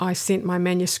I sent my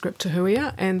manuscript to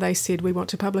Huia and they said, we want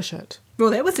to publish it. Well,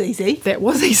 that was easy. That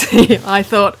was easy. I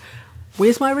thought,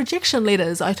 where's my rejection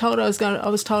letters? I was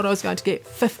told I was going to get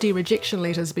 50 rejection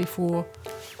letters before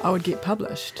I would get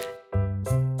published.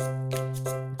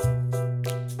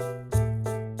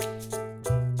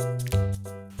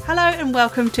 Hello and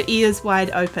welcome to Ears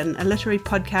Wide Open, a literary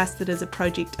podcast that is a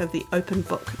project of the Open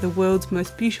Book, the world's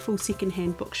most beautiful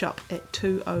second-hand bookshop at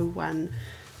 201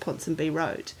 Ponsonby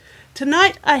Road.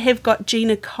 Tonight I have got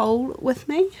Gina Cole with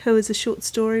me, who is a short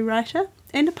story writer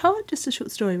and a poet, just a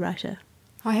short story writer.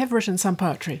 I have written some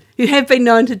poetry. You have been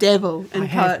known to dabble in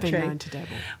poetry. I have been known to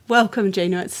dabble. Welcome,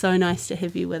 Gina. It's so nice to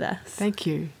have you with us. Thank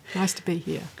you. Nice to be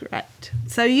here. Great.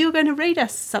 So you're going to read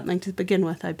us something to begin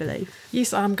with, I believe.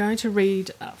 Yes, I'm going to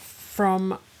read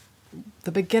from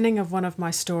the beginning of one of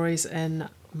my stories in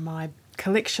my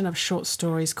collection of short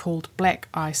stories called Black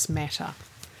Ice Matter.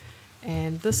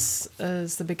 And this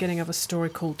is the beginning of a story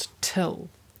called Till.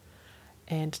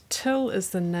 And Till is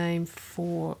the name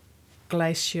for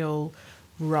glacial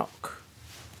rock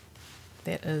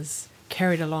that is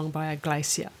carried along by a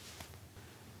glacier.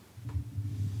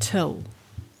 Till.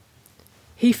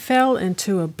 He fell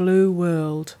into a blue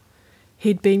world.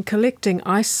 He'd been collecting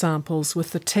ice samples with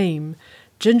the team,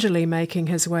 gingerly making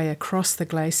his way across the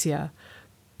glacier,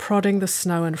 prodding the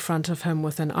snow in front of him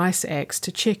with an ice axe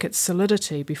to check its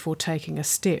solidity before taking a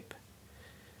step.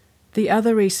 The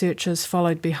other researchers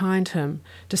followed behind him,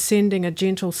 descending a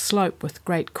gentle slope with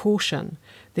great caution,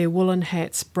 their woolen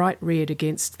hats bright red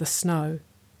against the snow.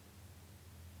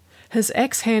 His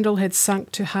axe handle had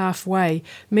sunk to halfway,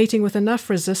 meeting with enough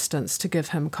resistance to give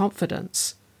him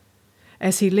confidence.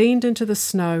 As he leaned into the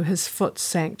snow, his foot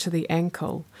sank to the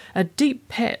ankle. A deep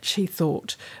patch, he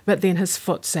thought, but then his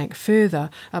foot sank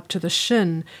further, up to the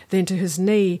shin, then to his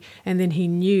knee, and then he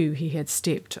knew he had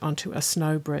stepped onto a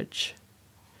snow bridge.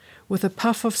 With a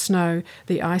puff of snow,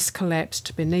 the ice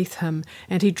collapsed beneath him,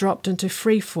 and he dropped into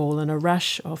freefall in a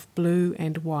rush of blue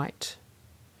and white.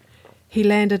 He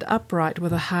landed upright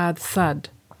with a hard thud.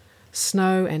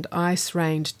 Snow and ice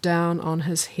rained down on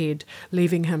his head,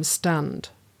 leaving him stunned.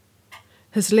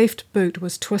 His left boot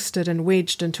was twisted and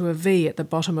wedged into a V at the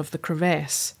bottom of the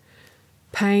crevasse.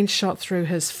 Pain shot through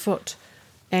his foot,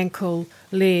 ankle,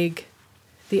 leg.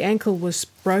 The ankle was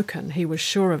broken, he was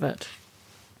sure of it.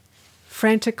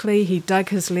 Frantically, he dug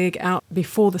his leg out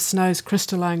before the snow's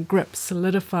crystalline grip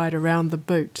solidified around the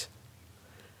boot.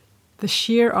 The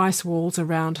sheer ice walls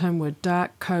around him were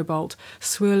dark cobalt,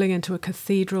 swirling into a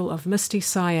cathedral of misty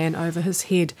cyan over his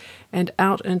head and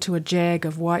out into a jag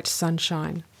of white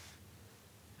sunshine.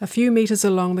 A few metres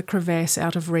along the crevasse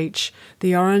out of reach,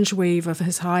 the orange weave of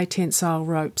his high tensile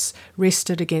ropes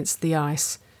rested against the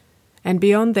ice, and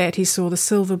beyond that he saw the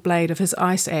silver blade of his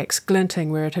ice axe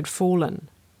glinting where it had fallen.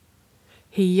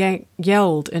 He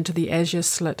yelled into the azure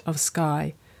slit of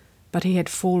sky, but he had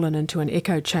fallen into an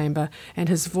echo chamber, and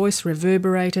his voice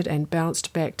reverberated and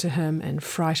bounced back to him in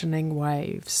frightening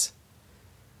waves.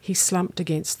 He slumped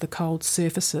against the cold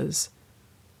surfaces.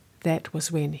 That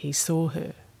was when he saw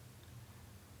her.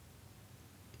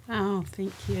 Oh,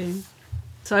 thank you.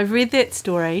 So I've read that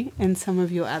story and some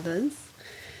of your others,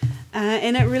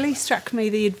 and it really struck me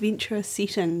the adventurous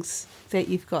settings that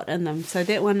you've got in them. So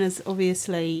that one is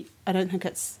obviously, I don't think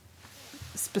it's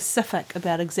specific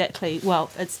about exactly, well,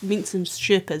 it's mentions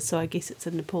Sherpas, so I guess it's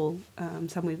in Nepal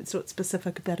somewhere, but it's not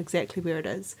specific about exactly where it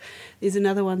is. There's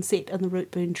another one set on the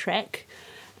Routeburn track,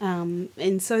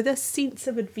 and so this sense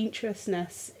of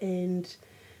adventurousness and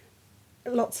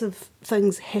lots of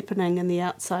things happening in the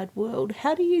outside world.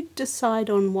 How do you decide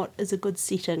on what is a good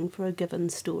setting for a given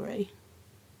story?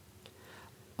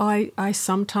 I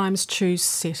sometimes choose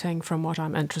setting from what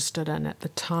I'm interested in at the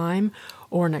time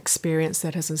or an experience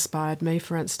that has inspired me.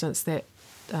 For instance, that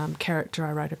character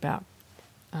I wrote about,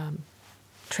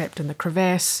 trapped in the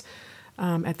crevasse.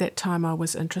 At that time I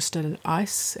was interested in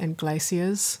ice and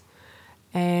glaciers,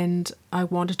 and I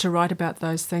wanted to write about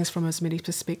those things from as many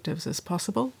perspectives as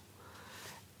possible.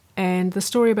 And the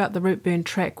story about the Routeburn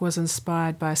track was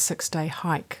inspired by a 6-day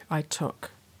hike I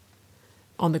took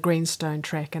on the Greenstone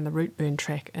track and the Routeburn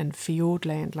track in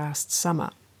Fiordland last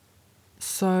summer.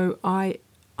 So I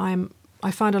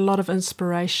find a lot of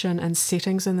inspiration in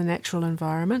settings in the natural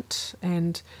environment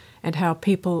and how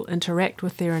people interact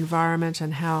with their environment,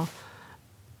 and how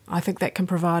I think that can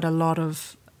provide a lot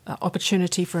of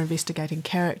opportunity for investigating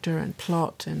character and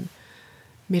plot and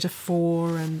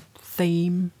metaphor and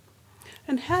theme.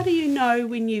 And how do you know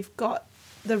when you've got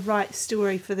the right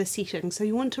story for the setting? So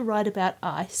you want to write about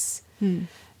ice.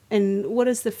 And what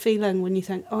is the feeling when you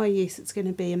think, oh yes, it's going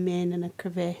to be a man in a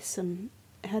crevasse, and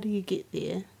how do you get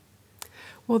there?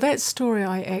 Well, that story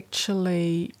I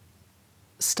actually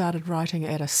started writing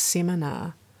at a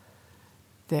seminar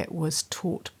that was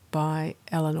taught by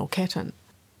Eleanor Catton.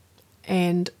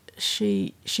 And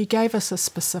she gave us a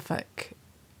specific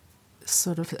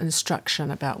sort of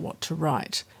instruction about what to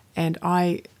write. And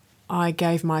I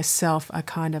gave myself a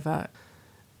kind of a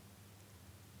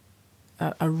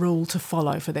rule to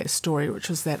follow for that story, which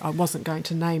was that I wasn't going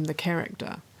to name the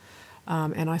character.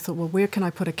 And I thought, well, where can I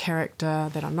put a character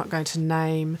that I'm not going to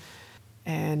name?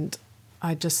 And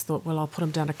I just thought, well, I'll put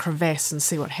him down a crevasse and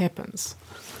see what happens.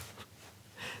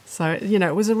 So,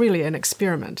 it was really an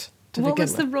experiment to begin with. What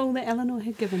was the rule that Eleanor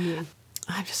had given you?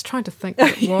 I'm just trying to think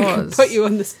what it was. Put you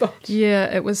on the spot.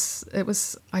 Yeah, it was.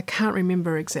 I can't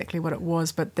remember exactly what it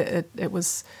was, but it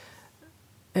was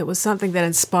something that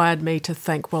inspired me to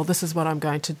think, well, this is what I'm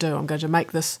going to do. I'm going to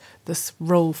make this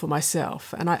rule for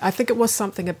myself. And I think it was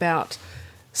something about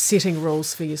setting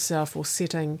rules for yourself or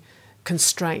setting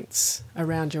constraints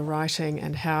around your writing,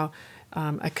 and how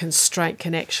a constraint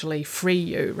can actually free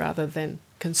you rather than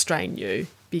constrain you.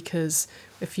 Because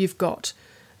if you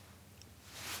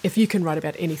can write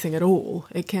about anything at all,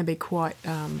 it can be quite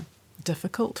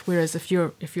difficult. Whereas if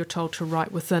you're told to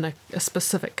write within a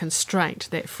specific constraint,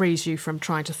 that frees you from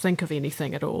trying to think of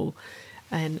anything at all,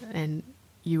 and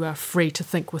you are free to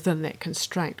think within that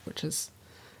constraint, which is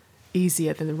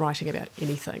easier than writing about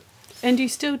anything. And do you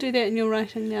still do that in your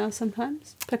writing now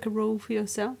sometimes? Pick a rule for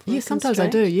yourself? Yes, sometimes I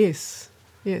do, yes.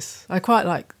 I quite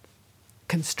like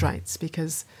constraints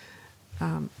because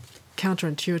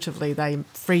counterintuitively they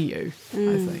free you,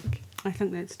 I think. I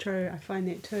think that's true. I find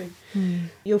that too.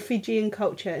 Your Fijian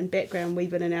culture and background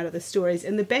weave in and out of the stories.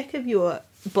 And the back of your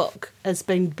book has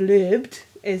been blurbed,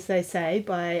 as they say,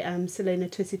 by Selena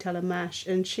Tusitala Marsh,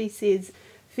 and she says,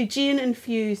 Fijian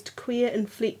infused, queer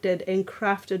inflected and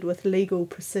crafted with legal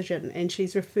precision. And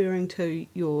she's referring to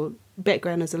your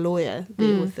background as a lawyer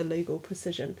there with the legal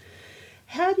precision.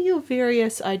 How do your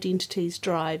various identities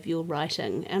drive your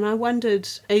writing? And I wondered,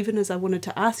 even as I wanted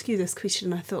to ask you this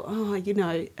question, I thought,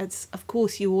 it's, of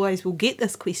course, you always will get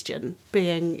this question,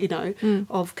 being,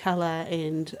 of colour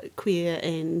and queer,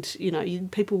 and,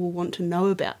 people will want to know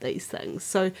about these things.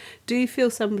 So do you feel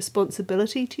some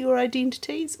responsibility to your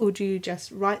identities, or do you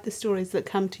just write the stories that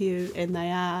come to you and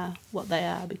they are what they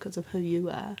are because of who you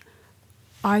are?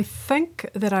 I think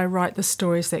that I write the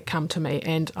stories that come to me,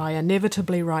 and I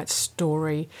inevitably write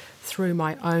story through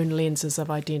my own lenses of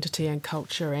identity and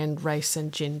culture and race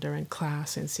and gender and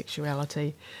class and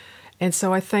sexuality. And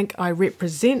so I think I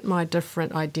represent my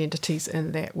different identities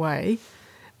in that way,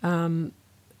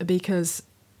 because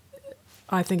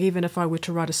I think even if I were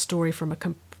to write a story from a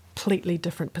completely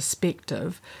different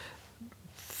perspective,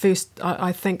 first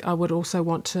I think I would also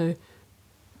want to,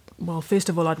 well, first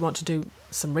of all, I'd want to do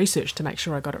some research to make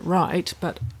sure I got it right,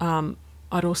 but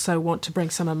I'd also want to bring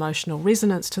some emotional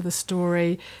resonance to the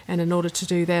story, and in order to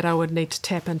do that I would need to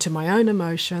tap into my own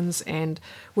emotions, and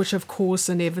which of course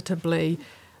inevitably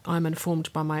I'm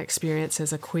informed by my experience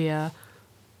as a queer,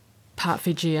 part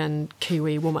Fijian,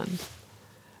 Kiwi woman.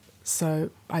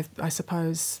 So I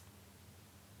suppose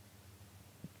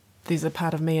there's a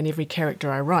part of me in every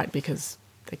character I write because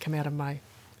they come out of my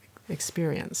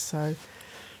experience. So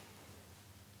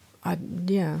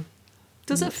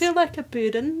Does it feel like a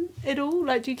burden at all?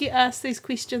 Like, do you get asked these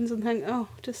questions and think, oh,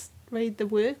 just read the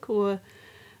work, or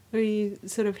are you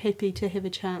sort of happy to have a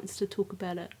chance to talk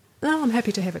about it? No, I'm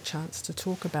happy to have a chance to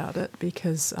talk about it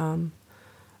because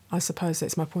I suppose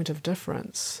that's my point of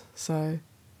difference. So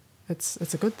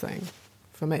it's a good thing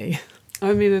for me. I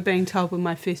remember being told when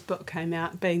my first book came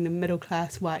out, being the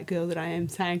middle-class white girl that I am,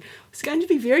 saying, it's going to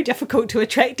be very difficult to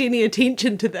attract any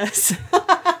attention to this.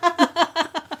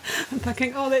 I'm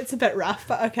thinking, oh, that's a bit rough,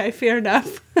 but okay, fair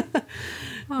enough.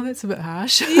 Oh, that's a bit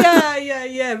harsh.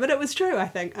 Yeah, but it was true, I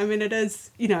think. I mean, it is,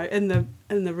 in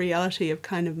the reality of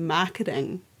kind of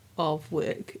marketing of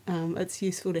work, it's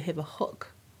useful to have a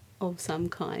hook of some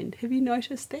kind. Have you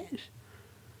noticed that?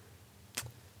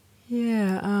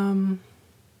 Yeah,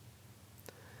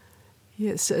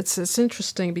 it's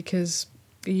interesting because,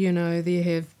 there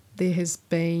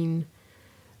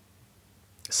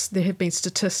have been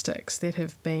statistics that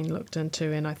have been looked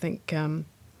into, and I think Tina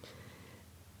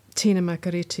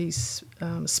Makareti's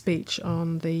speech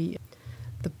on the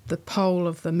poll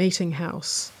of the Meeting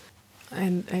House,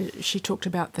 and she talked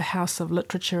about the House of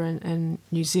Literature in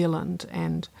New Zealand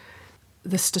and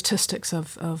the statistics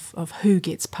of who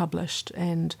gets published,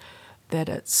 and that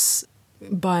it's,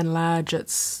 by and large,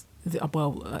 it's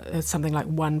something like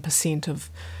 1% of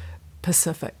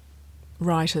Pacific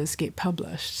writers get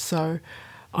published. So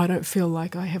I don't feel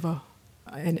like I have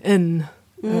an in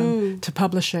to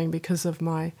publishing because of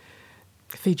my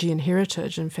Fijian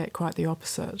heritage, in fact, quite the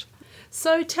opposite.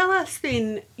 So tell us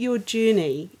then your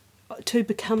journey to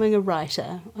becoming a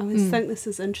writer. I always think this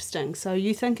is interesting. So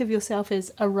you think of yourself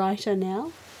as a writer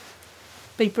now?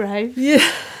 Be brave. Yeah.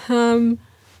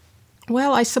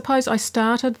 Well, I suppose I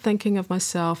started thinking of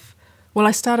myself... Well,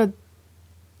 I started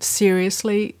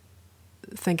seriously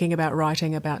thinking about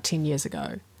writing about 10 years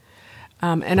ago.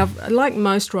 And like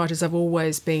most writers, I've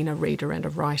always been a reader and a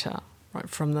writer, right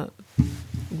from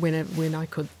when I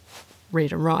could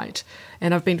read and write.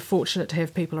 And I've been fortunate to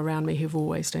have people around me who've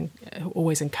always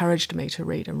encouraged me to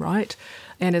read and write.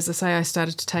 And as I say, I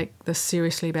started to take this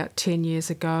seriously about 10 years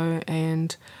ago,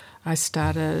 and I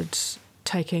started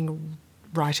taking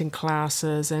writing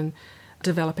classes and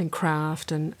developing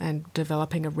craft and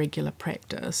developing a regular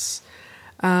practice.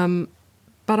 But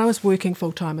I was working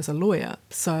full-time as a lawyer,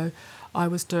 so I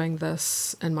was doing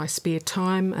this in my spare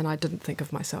time, and I didn't think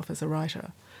of myself as a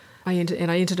writer. I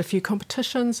entered a few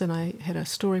competitions, and I had a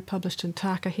story published in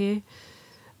Tākahē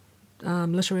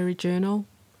Literary Journal.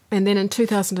 And then in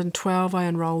 2012, I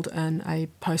enrolled in a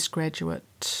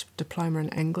postgraduate diploma in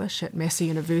English at Massey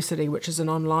University, which is an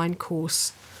online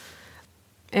course.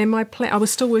 And I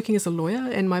was still working as a lawyer,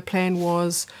 and my plan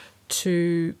was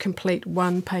to complete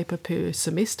one paper per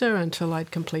semester until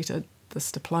I'd completed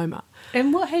this diploma.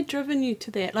 And what had driven you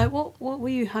to that? Like, what were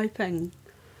you hoping?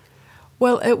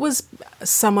 Well, it was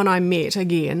someone I met,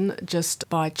 again, just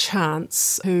by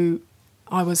chance, who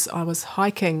I was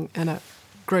hiking in a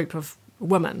group of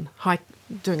women,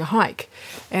 doing a hike,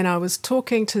 and I was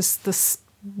talking to this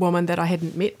woman that I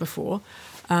hadn't met before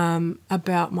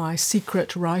about my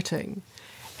secret writing.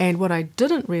 And what I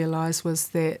didn't realise was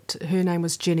that her name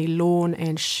was Jenny Lawn,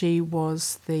 and she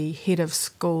was the head of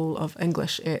School of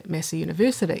English at Massey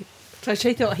University. So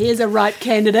she thought, here's a right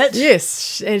candidate.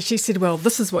 Yes, and she said, well,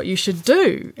 this is what you should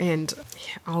do, and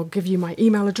I'll give you my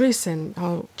email address. And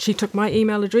she took my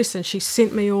email address and she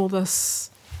sent me all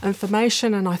this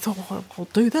information, and I thought, well, I'll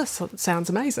do this. It sounds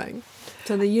amazing.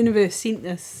 So the universe sent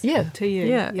this to you.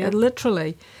 Yeah,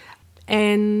 literally.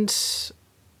 And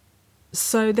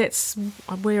so that's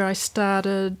where I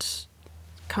started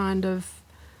kind of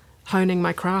honing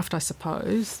my craft, I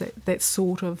suppose. That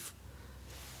sort of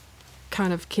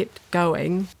kind of kept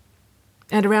going.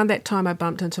 And around that time I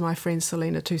bumped into my friend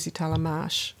Selena Tusitala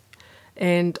Marsh,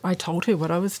 and I told her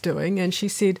what I was doing, and she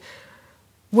said,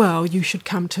 well, you should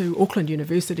come to Auckland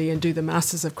University and do the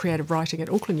Masters of Creative Writing at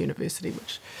Auckland University,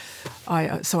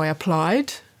 so I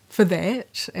applied for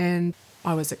that, and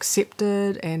I was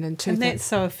accepted. And that's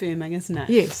so affirming, isn't it?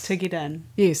 Yes. To get in.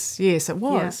 Yes, it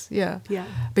was. Yeah.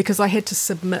 Because I had to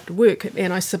submit work,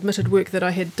 and I submitted work that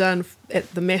I had done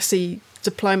at the Massey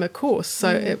diploma course, so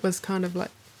it was kind of like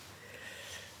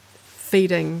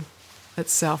feeding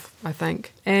itself, I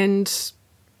think. And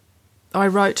I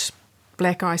wrote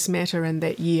Black Ice Matter in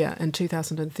that year, in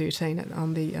 2013,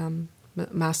 on the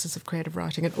Masters of Creative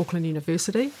Writing at Auckland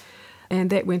University, and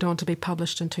that went on to be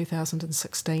published in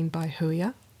 2016 by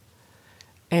Huia.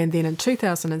 And then in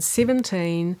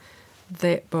 2017,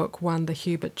 that book won the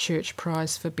Hubert Church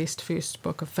Prize for Best First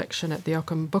Book of Fiction at the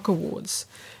Ockham Book Awards.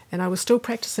 And I was still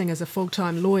practising as a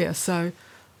full-time lawyer, so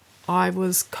I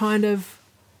was kind of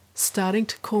starting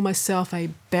to call myself a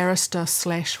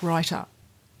barrister/writer.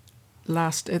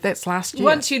 That's last year.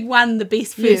 Once you'd won the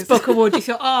Best First Book Award, you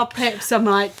thought, perhaps I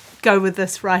might go with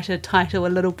this writer title a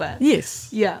little bit. Yes.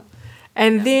 Yeah.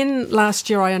 And then last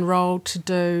year I enrolled to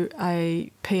do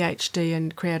a PhD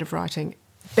in creative writing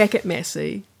back at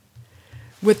Massey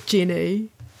with Jenny,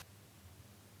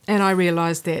 and I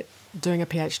realised that doing a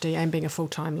PhD and being a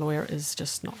full-time lawyer is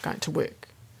just not going to work.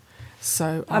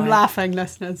 So I'm laughing,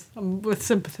 listeners. I'm with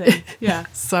sympathy. Yeah.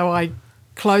 So I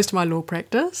closed my law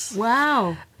practice.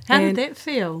 Wow. How did that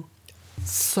feel?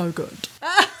 So good.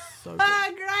 So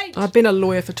good. Great. I've been a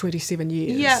lawyer for 27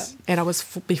 years. Yeah. And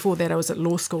before that I was at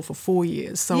law school for 4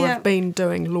 years. So I've been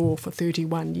doing law for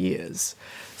 31 years.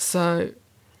 So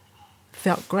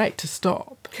felt great to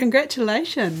stop.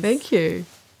 Congratulations. Thank you.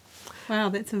 Wow,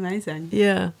 that's amazing.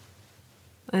 Yeah.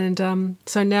 And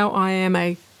so now I am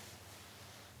a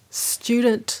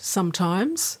student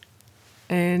sometimes,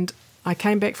 and I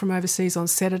came back from overseas on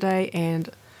Saturday, and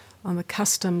on the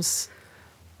customs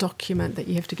document that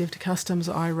you have to give to customs,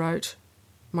 I wrote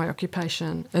my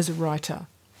occupation as a writer.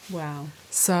 Wow.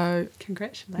 So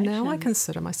congratulations. Now I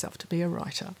consider myself to be a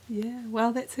writer. Yeah,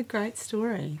 well, that's a great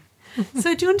story.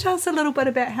 So do you want to tell us a little bit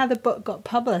about how the book got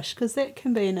published? Because that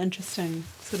can be an interesting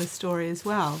sort of story as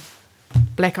well.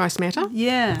 Black Ice Matter?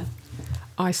 Yeah.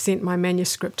 I sent my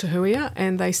manuscript to Huia,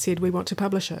 and they said, we want to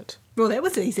publish it. Well, that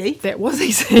was easy. That was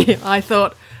easy. I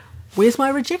thought, where's my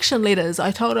rejection letters? I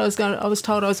was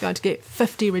told I was going to get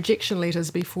 50 rejection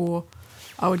letters before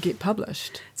I would get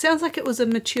published. Sounds like it was a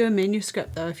mature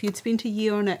manuscript, though. If you'd spent a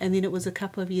year on it and then it was a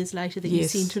couple of years later that you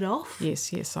sent it off.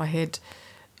 Yes, I had.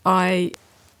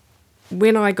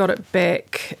 When I got it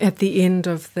back at the end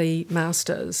of the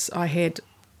masters, I had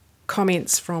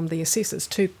comments from the assessors,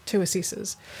 two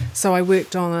assessors. So I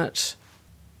worked on it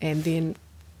and then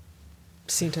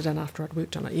sent it in after I'd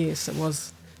worked on it. Yes, it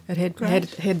was. It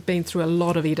had been through a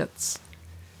lot of edits.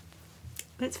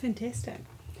 That's fantastic.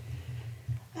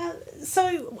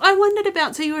 So I wondered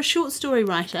about, so you're a short story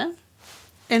writer,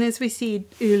 and as we said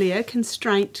earlier,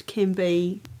 constraint can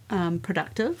be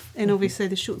productive, and obviously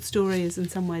the short story is in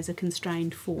some ways a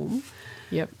constrained form.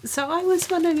 Yep. So I was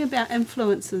wondering about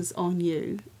influences on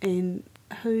you and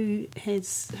who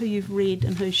you've read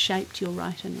and who shaped your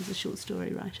writing as a short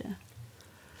story writer.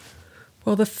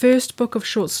 Well, the first book of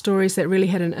short stories that really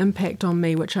had an impact on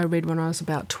me, which I read when I was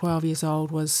about 12 years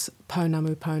old, was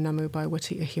Pounamu Pounamu by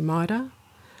Witi Ihimaera.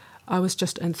 I was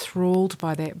just enthralled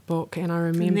by that book, and I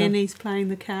remember... The nannies playing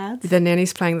the cards. The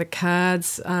nannies playing the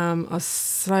cards. I was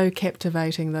so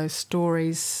captivating, those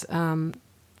stories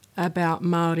about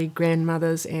Māori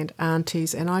grandmothers and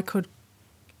aunties, and I could,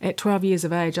 at 12 years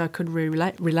of age, I could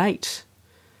relate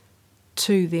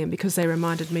to them because they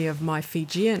reminded me of my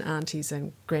Fijian aunties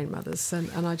and grandmothers,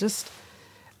 and I just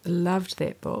loved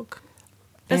that book.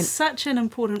 It's such an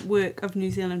important work of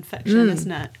New Zealand fiction,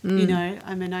 isn't it? You know,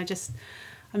 I mean, I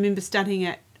remember studying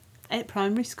it at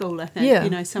primary school, I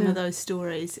think, some of those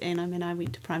stories. And I mean, I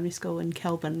went to primary school in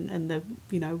Kelburn, in the,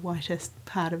 whitest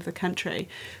part of the country,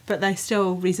 but they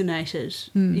still resonated,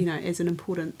 as an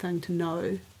important thing to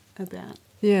know about.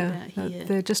 Yeah, about here.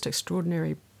 They're just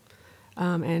extraordinary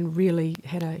and really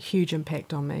had a huge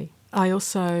impact on me. I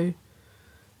also...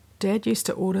 Dad used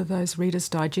to order those Reader's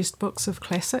Digest books of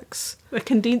classics. The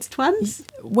condensed ones?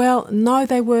 Well, no,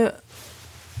 they were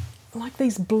like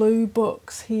these blue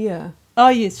books here. Oh,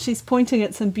 yes, she's pointing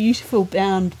at some beautiful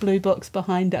bound blue books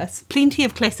behind us. Plenty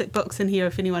of classic books in here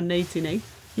if anyone needs any.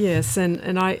 Yes,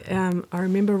 and I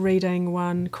remember reading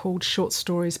one called Short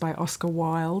Stories by Oscar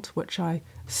Wilde, which I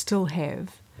still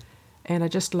have, and I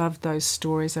just loved those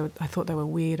stories. I thought they were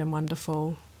weird and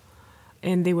wonderful.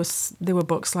 And there were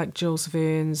books like Jules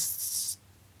Verne's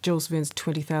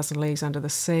 20,000 Leagues Under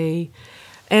the Sea.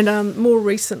 And more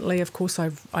recently, of course,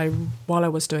 while I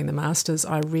was doing the Masters,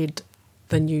 I read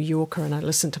The New Yorker and I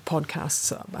listened to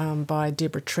podcasts by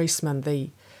Deborah Treisman,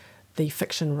 the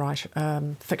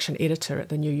fiction editor at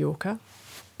The New Yorker.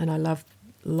 And I love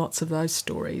lots of those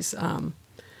stories.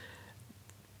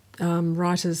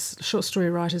 Short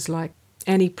story writers like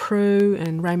Annie Proulx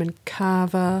and Raymond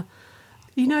Carver.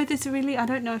 There's I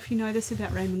don't know if you know this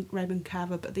about Raymond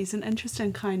Carver, but there's an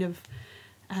interesting kind of,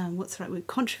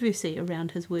 controversy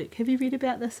around his work. Have you read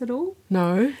about this at all?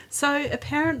 No. So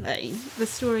apparently the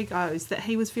story goes that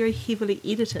he was very heavily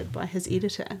edited by his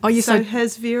editor. Oh, yes. So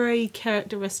his very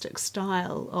characteristic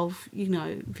style of,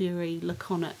 very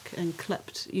laconic and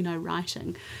clipped,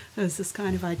 writing, there's this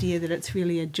kind of idea that it's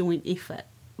really a joint effort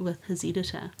with his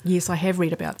editor. Yes, I have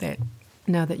read about that.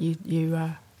 Now that you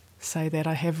say that,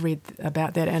 I have read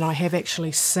about that, and I have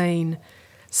actually seen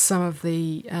some of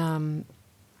the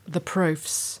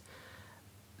proofs,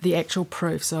 the actual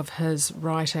proofs of his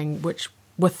writing, which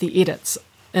with the edits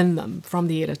in them from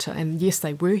the editor, and yes,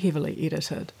 they were heavily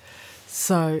edited.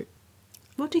 So,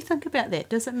 what do you think about that?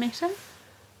 Does it matter?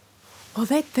 Well,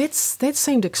 that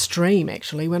seemed extreme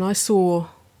actually. When I saw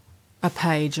a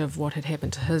page of what had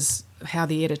happened to how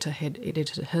the editor had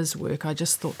edited his work, I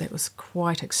just thought that was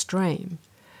quite extreme.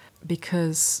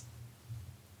 Because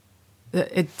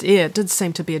it did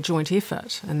seem to be a joint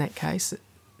effort in that case,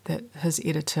 that his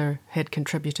editor had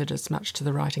contributed as much to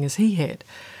the writing as he had.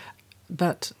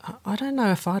 But I don't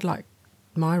know if I'd like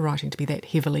my writing to be that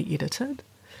heavily edited.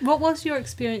 What was your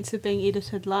experience of being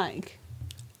edited like?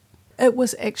 It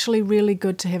was actually really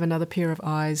good to have another pair of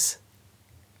eyes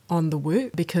on the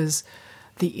work, because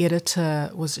the editor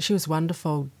she was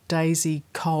wonderful. Daisy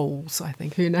Coles, I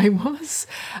think her name was.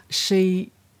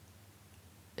 She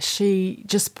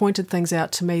just pointed things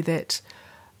out to me that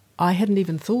I hadn't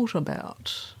even thought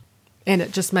about, and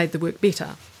it just made the work better,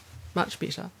 much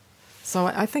better. So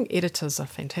I think editors are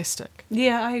fantastic.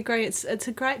 Yeah, I agree. It's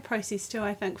a great process too,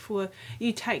 I think, for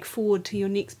you take forward to your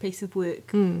next piece of work,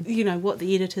 what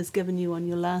the editor's given you on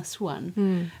your last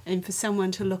one, and for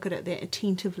someone to look at it that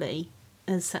attentively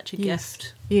is such a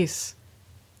gift. Yes.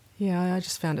 Yeah, I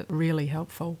just found it really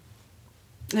helpful.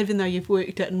 Even though you've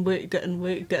worked it and worked it and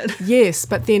worked it. Yes,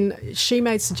 but then she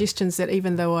made suggestions that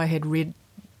even though I had read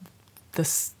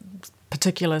this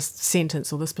particular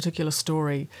sentence or this particular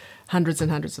story hundreds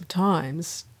and hundreds of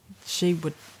times, she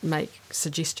would make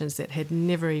suggestions that had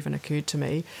never even occurred to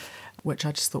me, which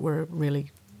I just thought were really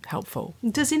helpful.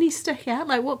 Does any stick out?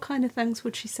 Like, what kind of things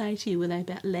would she say to you? Were they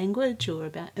about language or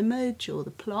about image or the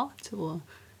plot or...?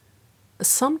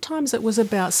 Sometimes it was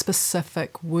about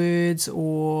specific words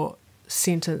or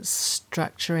sentence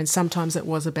structure, and sometimes it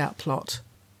was about plot.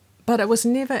 But it was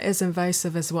never as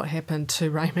invasive as what happened to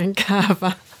Raymond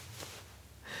Carver.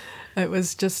 It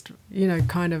was just,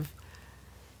 kind of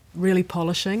really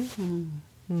polishing.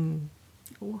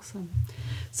 Awesome.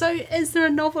 So is there a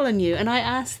novel in you? And I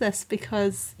ask this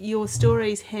because your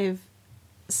stories have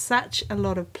such a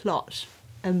lot of plot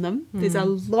in them. There's a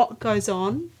lot goes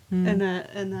on in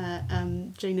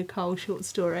a Gina Cole short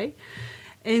story.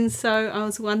 And so I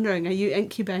was wondering, are you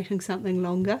incubating something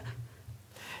longer?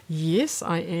 Yes,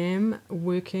 I am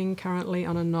working currently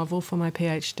on a novel for my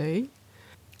PhD,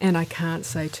 and I can't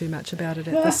say too much about it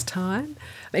at this time,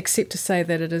 except to say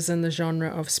that it is in the genre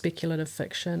of speculative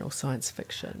fiction or science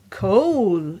fiction.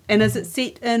 Cool. And is it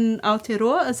set in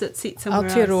Aotearoa or is it set somewhere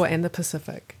else? Aotearoa and the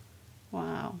Pacific.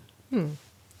 Wow.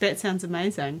 That sounds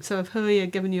amazing. So have Hui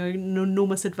given you an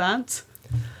enormous advance?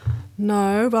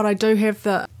 No, but I do have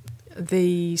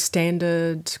the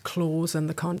standard clause in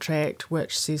the contract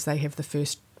which says they have the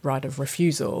first right of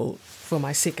refusal for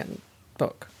my second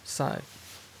book. So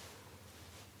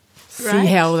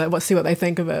see what they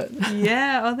think of it.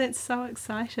 Yeah, oh, that's so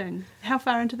exciting. How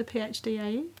far into the PhD are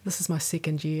you? This is my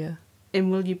second year.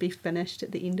 And will you be finished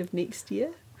at the end of next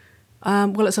year?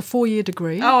 Well, it's a 4-year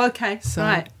degree. Oh, okay. So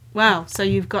right. Wow. So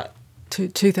you've got...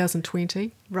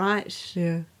 2020. Right.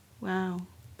 Yeah. Wow.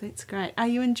 That's great. Are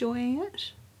you enjoying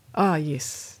it? Oh,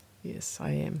 yes. Yes,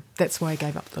 I am. That's why I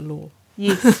gave up the law.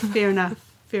 Yes, fair enough.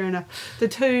 Fair enough. The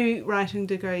 2 writing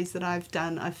degrees that I've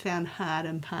done, I've found hard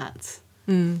in parts.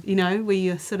 Where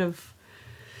you're sort of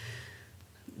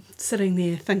sitting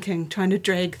there thinking, trying to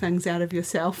drag things out of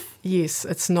yourself. Yes,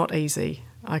 it's not easy.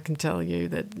 I can tell you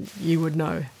that you would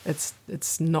know.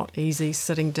 It's not easy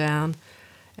sitting down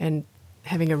and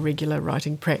having a regular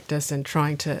writing practice and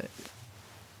trying to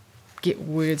get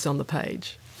words on the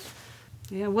page.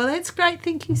 Yeah, well, that's great.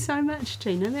 Thank you so much,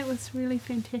 Gina. That was really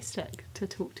fantastic to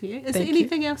talk to you. Is there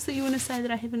anything else that you want to say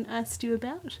that I haven't asked you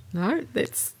about? No,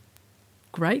 that's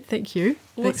great. Thank you.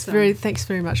 Awesome. Thanks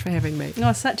very much for having me.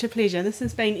 Oh, such a pleasure. This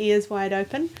has been Ears Wide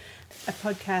Open, a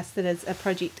podcast that is a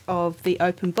project of the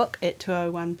Open Book at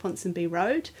 201 Ponsonby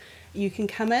Road. You can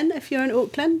come in if you're in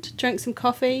Auckland, drink some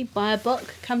coffee, buy a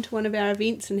book, come to one of our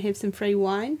events and have some free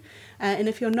wine. And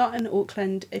if you're not in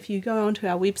Auckland, if you go onto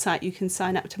our website, you can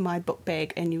sign up to My Book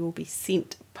Bag and you will be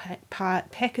sent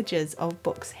packages of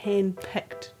books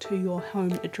hand-picked to your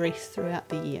home address throughout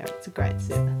the year. It's a great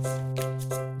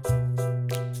service.